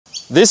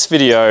This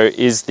video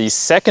is the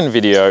second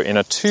video in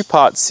a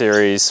two-part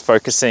series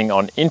focusing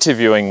on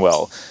interviewing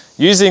well,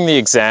 using the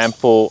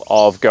example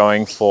of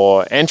going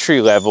for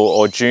entry-level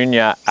or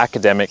junior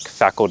academic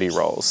faculty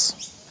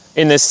roles.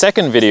 In this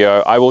second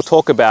video, I will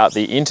talk about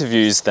the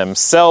interviews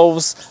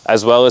themselves,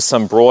 as well as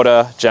some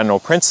broader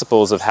general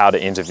principles of how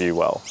to interview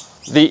well.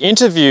 The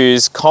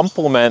interviews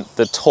complement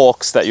the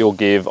talks that you'll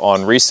give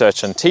on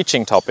research and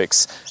teaching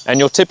topics, and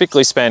you'll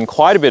typically spend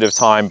quite a bit of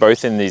time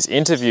both in these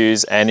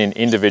interviews and in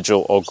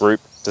individual or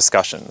group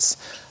discussions.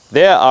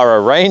 There are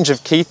a range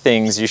of key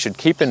things you should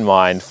keep in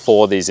mind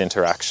for these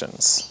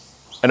interactions.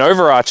 An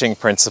overarching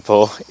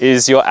principle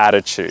is your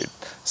attitude.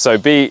 So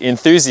be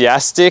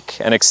enthusiastic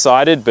and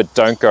excited, but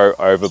don't go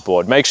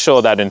overboard. Make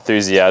sure that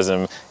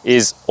enthusiasm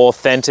is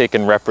authentic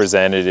and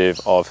representative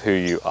of who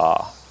you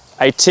are.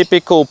 A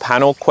typical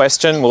panel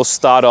question will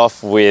start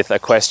off with a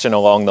question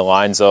along the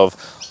lines of,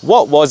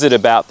 what was it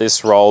about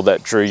this role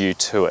that drew you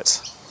to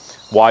it?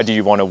 Why do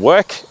you want to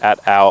work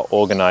at our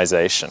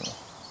organization?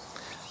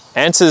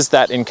 Answers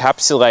that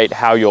encapsulate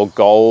how your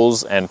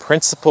goals and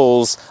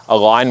principles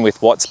align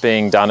with what's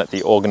being done at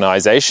the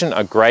organization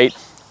are great,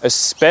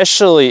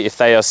 especially if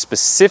they are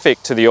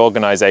specific to the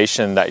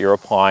organization that you're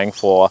applying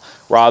for,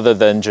 rather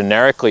than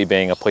generically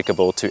being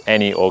applicable to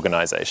any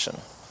organization.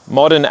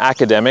 Modern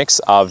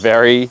academics are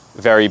very,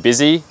 very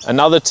busy.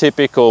 Another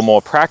typical,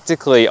 more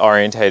practically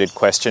orientated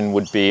question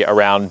would be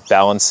around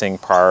balancing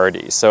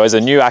priorities. So as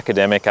a new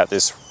academic at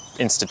this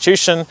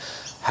institution,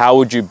 how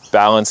would you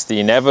balance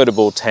the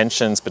inevitable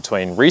tensions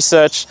between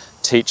research,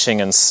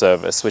 teaching, and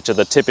service, which are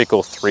the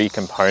typical three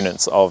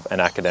components of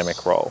an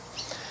academic role?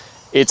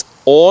 It's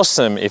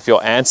awesome if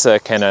your answer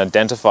can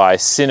identify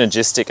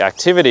synergistic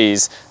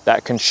activities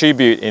that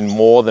contribute in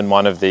more than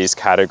one of these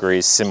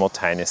categories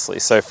simultaneously.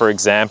 So for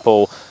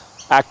example,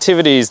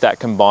 activities that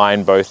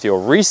combine both your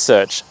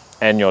research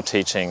and your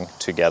teaching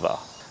together.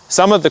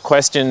 Some of the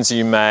questions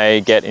you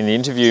may get in the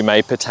interview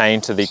may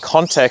pertain to the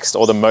context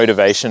or the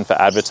motivation for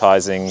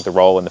advertising the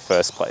role in the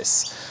first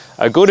place.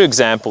 A good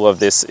example of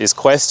this is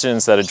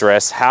questions that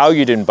address how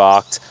you'd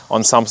embarked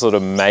on some sort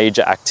of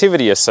major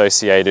activity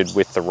associated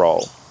with the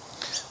role.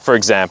 For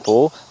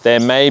example, there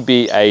may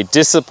be a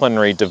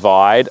disciplinary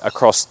divide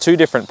across two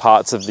different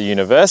parts of the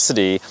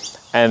university,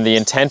 and the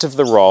intent of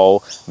the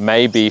role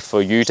may be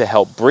for you to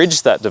help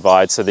bridge that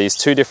divide so these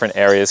two different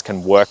areas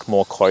can work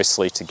more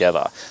closely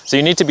together. So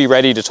you need to be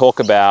ready to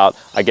talk about,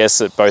 I guess,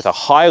 at both a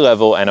high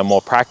level and a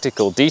more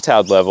practical,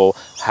 detailed level,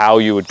 how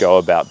you would go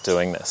about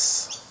doing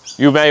this.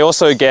 You may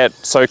also get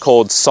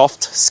so-called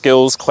soft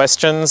skills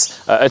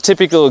questions. A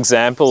typical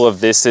example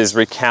of this is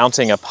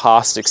recounting a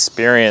past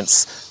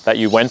experience that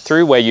you went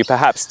through where you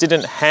perhaps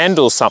didn't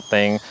handle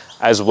something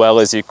as well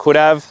as you could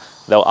have.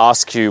 They'll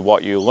ask you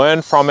what you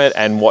learned from it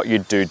and what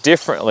you'd do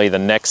differently the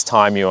next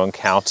time you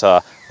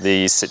encounter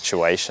these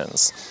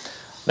situations.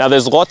 Now,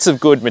 there's lots of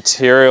good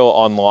material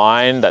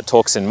online that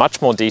talks in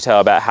much more detail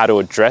about how to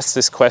address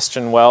this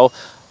question well.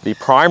 The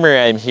primary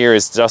aim here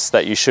is just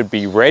that you should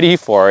be ready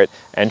for it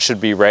and should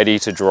be ready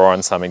to draw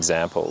on some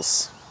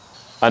examples.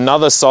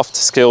 Another soft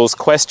skills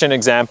question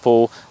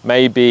example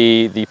may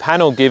be the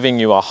panel giving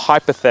you a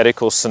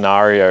hypothetical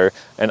scenario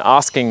and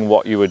asking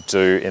what you would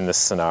do in this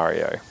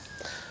scenario.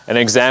 An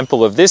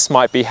example of this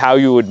might be how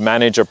you would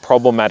manage a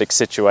problematic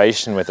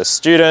situation with a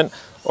student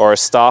or a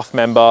staff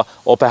member,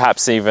 or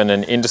perhaps even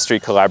an industry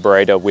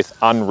collaborator with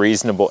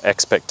unreasonable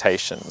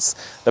expectations.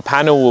 The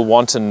panel will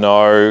want to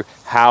know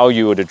how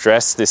you would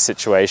address this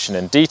situation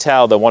in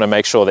detail. They want to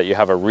make sure that you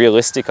have a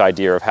realistic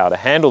idea of how to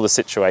handle the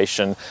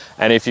situation,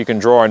 and if you can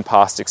draw on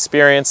past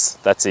experience,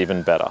 that's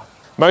even better.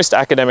 Most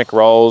academic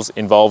roles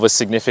involve a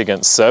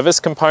significant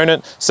service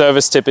component.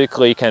 Service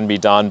typically can be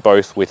done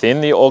both within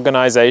the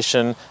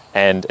organization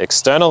and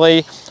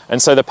externally,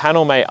 and so the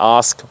panel may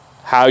ask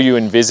how you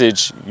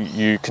envisage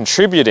you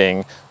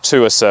contributing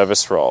to a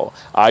service role.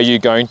 Are you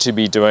going to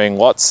be doing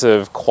lots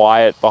of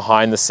quiet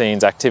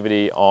behind-the-scenes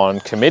activity on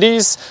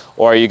committees,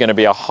 or are you going to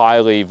be a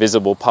highly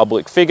visible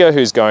public figure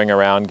who's going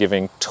around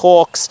giving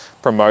talks,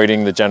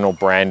 promoting the general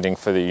branding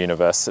for the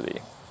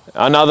university?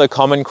 Another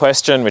common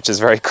question, which is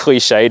very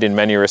cliched in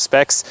many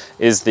respects,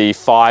 is the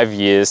 5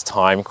 years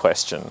time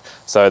question.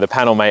 So the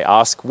panel may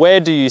ask, where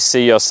do you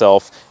see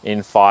yourself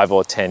in 5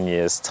 or 10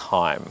 years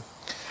time?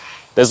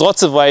 There's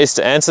lots of ways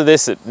to answer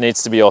this. It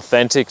needs to be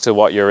authentic to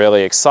what you're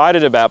really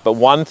excited about, but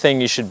one thing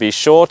you should be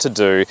sure to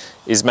do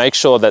is make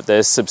sure that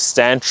there's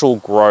substantial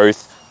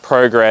growth,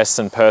 progress,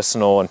 and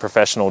personal and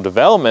professional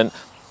development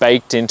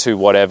baked into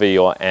whatever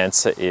your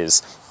answer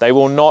is. They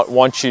will not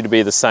want you to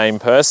be the same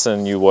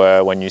person you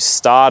were when you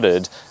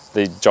started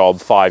the job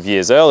 5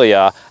 years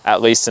earlier,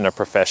 at least in a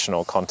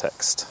professional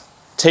context.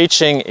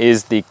 Teaching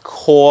is the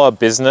core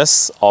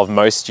business of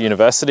most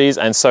universities,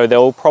 and so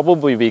there will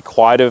probably be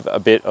quite a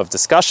bit of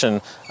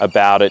discussion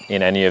about it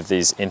in any of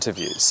these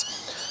interviews.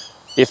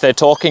 If they're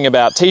talking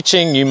about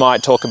teaching, you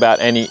might talk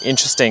about any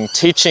interesting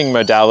teaching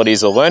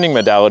modalities or learning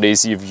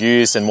modalities you've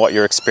used and what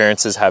your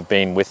experiences have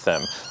been with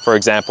them. For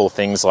example,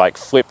 things like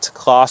flipped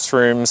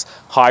classrooms,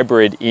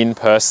 hybrid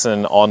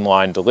in-person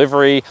online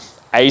delivery,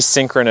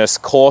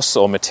 asynchronous course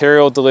or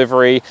material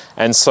delivery,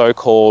 and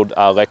so-called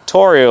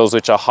lectorials,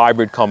 which are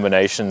hybrid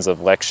combinations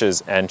of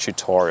lectures and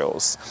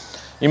tutorials.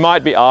 You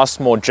might be asked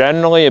more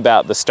generally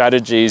about the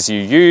strategies you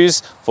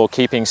use for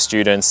keeping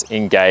students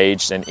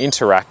engaged and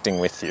interacting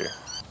with you.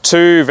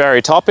 Two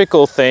very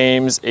topical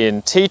themes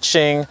in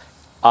teaching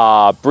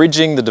are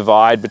bridging the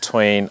divide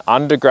between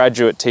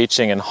undergraduate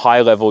teaching and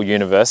high-level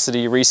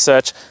university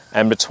research,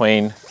 and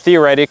between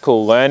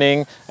theoretical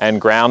learning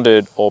and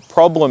grounded or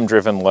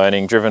problem-driven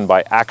learning driven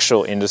by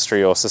actual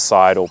industry or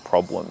societal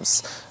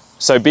problems.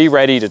 So be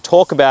ready to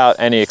talk about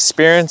any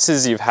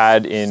experiences you've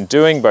had in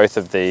doing both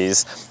of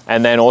these,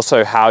 and then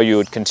also how you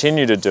would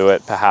continue to do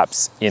it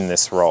perhaps in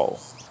this role.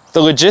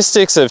 The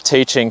logistics of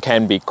teaching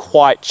can be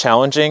quite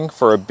challenging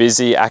for a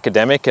busy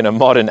academic in a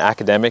modern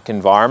academic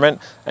environment,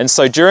 and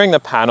so during the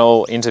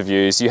panel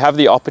interviews, you have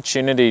the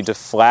opportunity to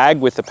flag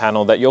with the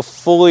panel that you're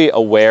fully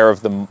aware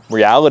of the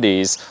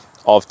realities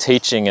of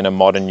teaching in a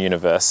modern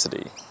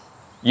university.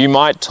 You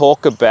might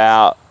talk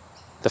about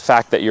the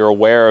fact that you're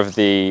aware of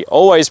the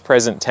always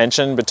present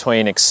tension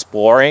between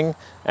exploring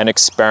and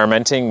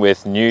experimenting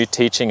with new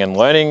teaching and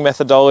learning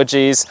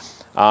methodologies,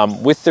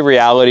 with the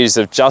realities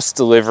of just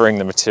delivering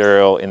the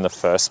material in the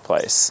first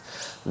place.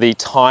 The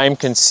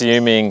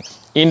time-consuming,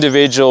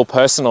 individual,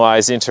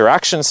 personalized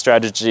interaction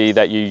strategy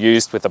that you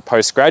used with a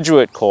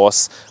postgraduate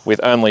course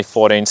with only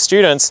 14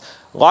 students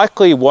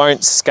likely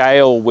won't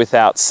scale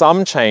without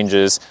some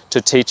changes to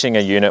teaching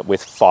a unit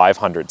with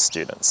 500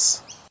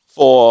 students.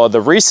 For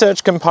the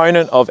research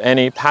component of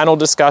any panel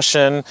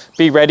discussion,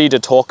 be ready to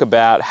talk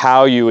about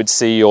how you would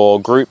see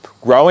your group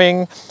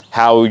growing,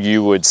 how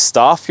you would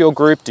staff your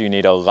group. Do you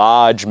need a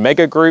large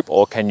mega group,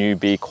 or can you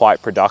be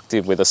quite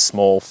productive with a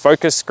small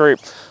focus group?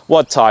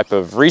 What type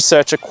of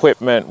research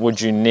equipment would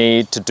you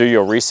need to do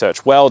your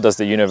research well? Does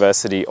the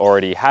university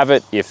already have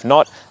it? If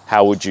not,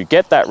 how would you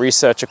get that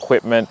research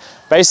equipment?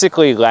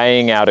 Basically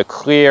laying out a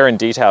clear and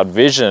detailed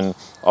vision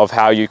of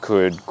how you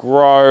could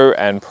grow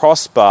and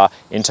prosper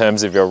in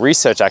terms of your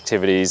research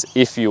activities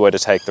if you were to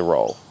take the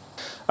role.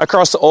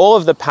 Across all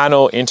of the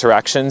panel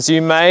interactions,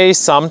 you may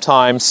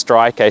sometimes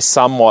strike a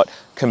somewhat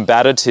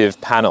combative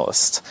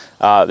panelist.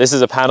 This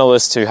is a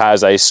panelist who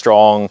has a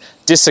strong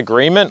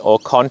disagreement or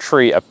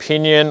contrary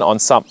opinion on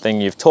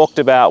something you've talked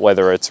about,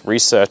 whether it's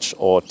research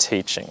or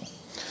teaching.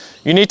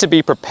 You need to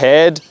be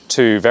prepared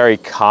to very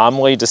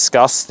calmly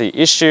discuss the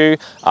issue,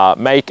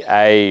 make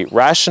a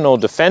rational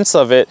defense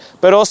of it,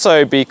 but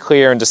also be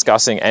clear in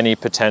discussing any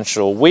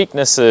potential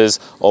weaknesses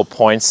or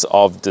points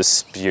of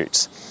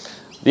dispute.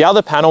 The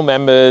other panel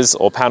members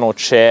or panel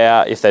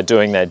chair, if they're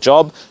doing their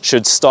job,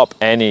 should stop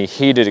any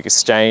heated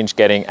exchange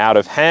getting out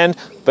of hand,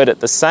 but at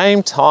the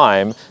same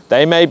time,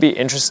 they may be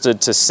interested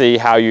to see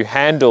how you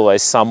handle a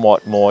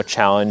somewhat more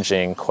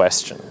challenging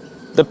question.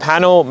 The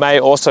panel may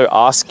also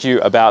ask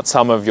you about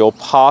some of your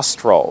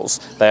past roles.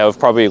 They have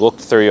probably looked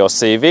through your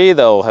CV,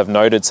 they'll have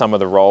noted some of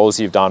the roles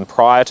you've done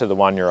prior to the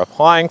one you're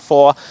applying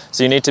for,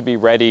 so you need to be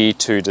ready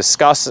to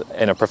discuss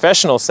in a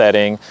professional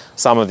setting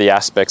some of the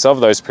aspects of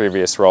those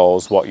previous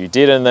roles, what you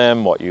did in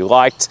them, what you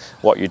liked,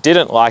 what you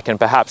didn't like, and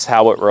perhaps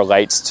how it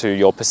relates to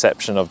your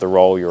perception of the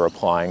role you're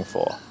applying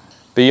for.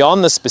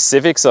 Beyond the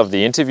specifics of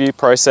the interview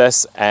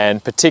process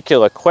and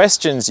particular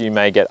questions you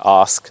may get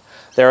asked,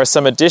 there are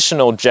some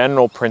additional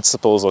general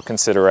principles or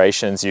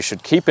considerations you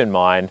should keep in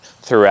mind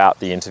throughout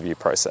the interview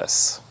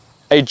process.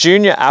 A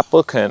junior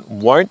applicant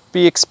won't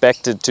be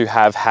expected to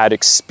have had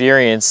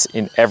experience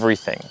in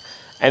everything,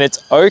 and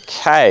it's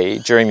okay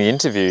during the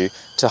interview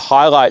to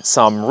highlight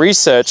some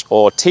research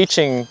or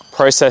teaching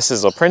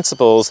processes or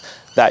principles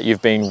that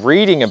you've been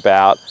reading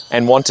about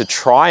and want to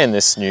try in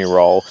this new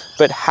role,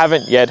 but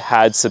haven't yet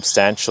had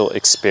substantial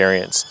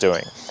experience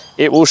doing.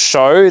 It will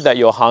show that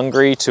you're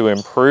hungry to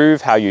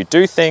improve how you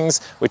do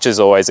things, which is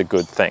always a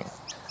good thing.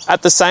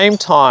 At the same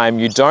time,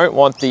 you don't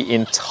want the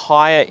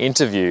entire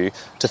interview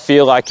to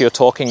feel like you're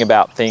talking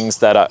about things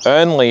that are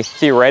only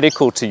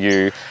theoretical to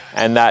you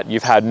and that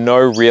you've had no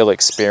real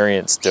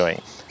experience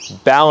doing.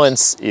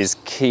 Balance is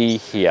key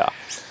here.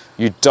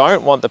 You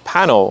don't want the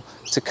panel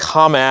to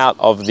come out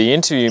of the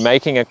interview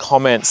making a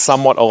comment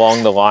somewhat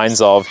along the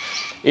lines of,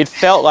 it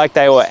felt like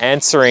they were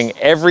answering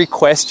every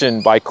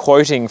question by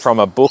quoting from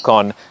a book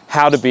on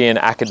how to be an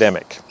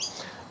academic.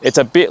 It's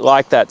a bit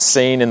like that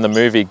scene in the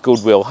movie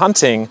Good Will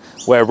Hunting,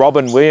 where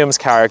Robin Williams'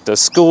 character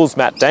schools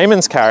Matt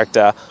Damon's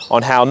character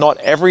on how not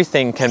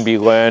everything can be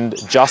learned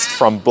just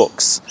from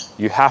books.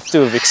 You have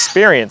to have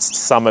experienced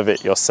some of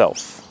it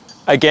yourself.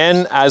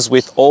 Again, as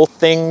with all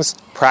things,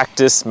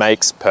 practice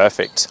makes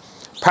perfect.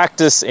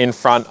 Practice in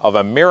front of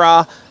a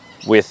mirror,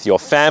 with your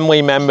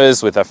family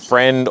members, with a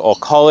friend or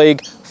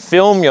colleague.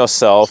 Film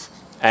yourself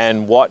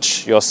and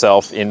watch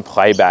yourself in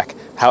playback,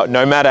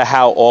 no matter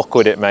how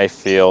awkward it may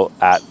feel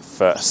at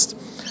first.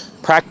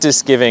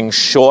 Practice giving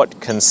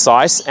short,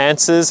 concise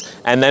answers,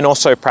 and then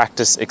also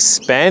practice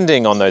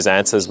expanding on those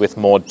answers with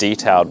more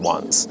detailed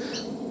ones.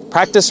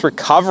 Practice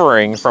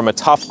recovering from a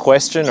tough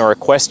question or a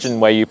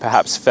question where you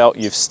perhaps felt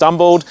you've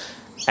stumbled,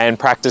 and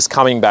practice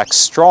coming back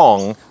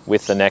strong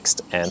with the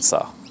next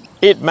answer.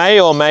 It may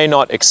or may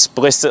not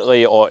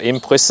explicitly or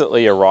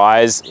implicitly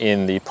arise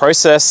in the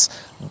process,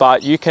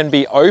 but you can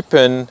be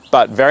open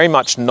but very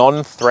much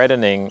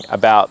non-threatening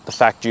about the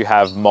fact you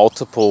have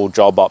multiple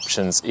job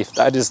options if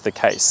that is the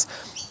case.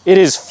 It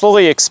is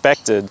fully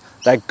expected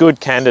that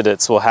good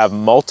candidates will have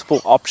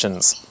multiple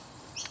options,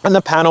 and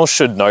the panel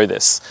should know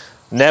this.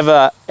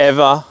 Never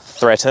ever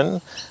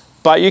threaten,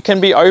 but you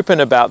can be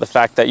open about the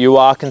fact that you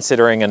are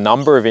considering a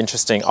number of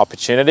interesting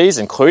opportunities,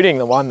 including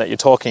the one that you're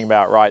talking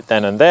about right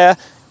then and there,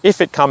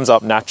 if it comes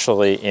up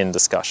naturally in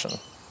discussion.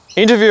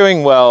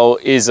 Interviewing well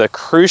is a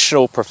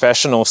crucial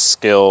professional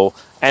skill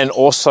and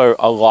also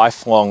a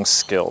lifelong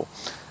skill.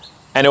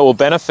 And it will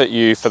benefit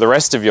you for the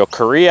rest of your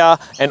career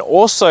and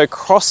also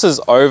crosses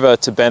over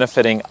to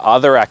benefiting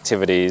other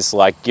activities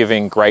like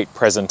giving great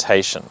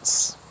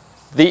presentations.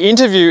 The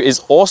interview is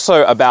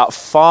also about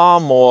far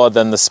more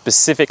than the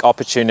specific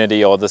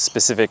opportunity or the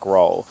specific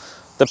role.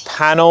 The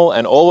panel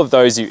and all of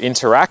those you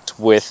interact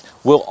with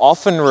will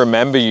often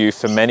remember you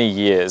for many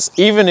years,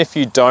 even if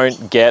you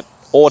don't get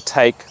or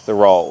take the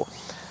role.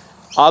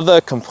 Other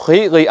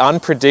completely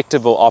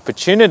unpredictable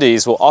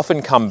opportunities will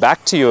often come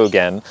back to you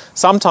again,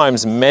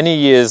 sometimes many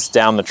years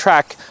down the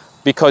track,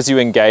 because you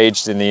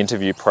engaged in the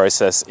interview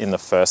process in the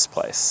first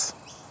place.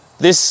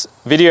 This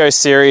video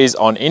series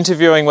on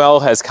interviewing well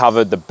has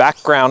covered the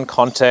background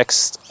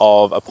context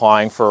of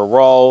applying for a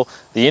role,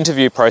 the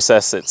interview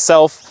process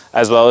itself,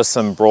 as well as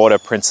some broader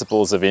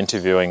principles of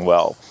interviewing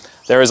well.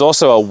 There is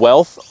also a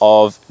wealth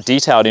of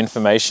detailed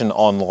information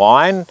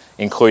online,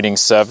 including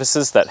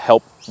services that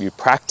help you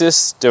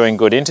practice doing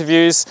good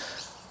interviews.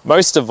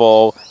 Most of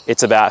all,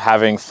 it's about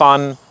having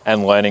fun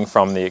and learning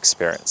from the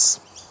experience.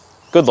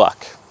 Good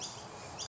luck.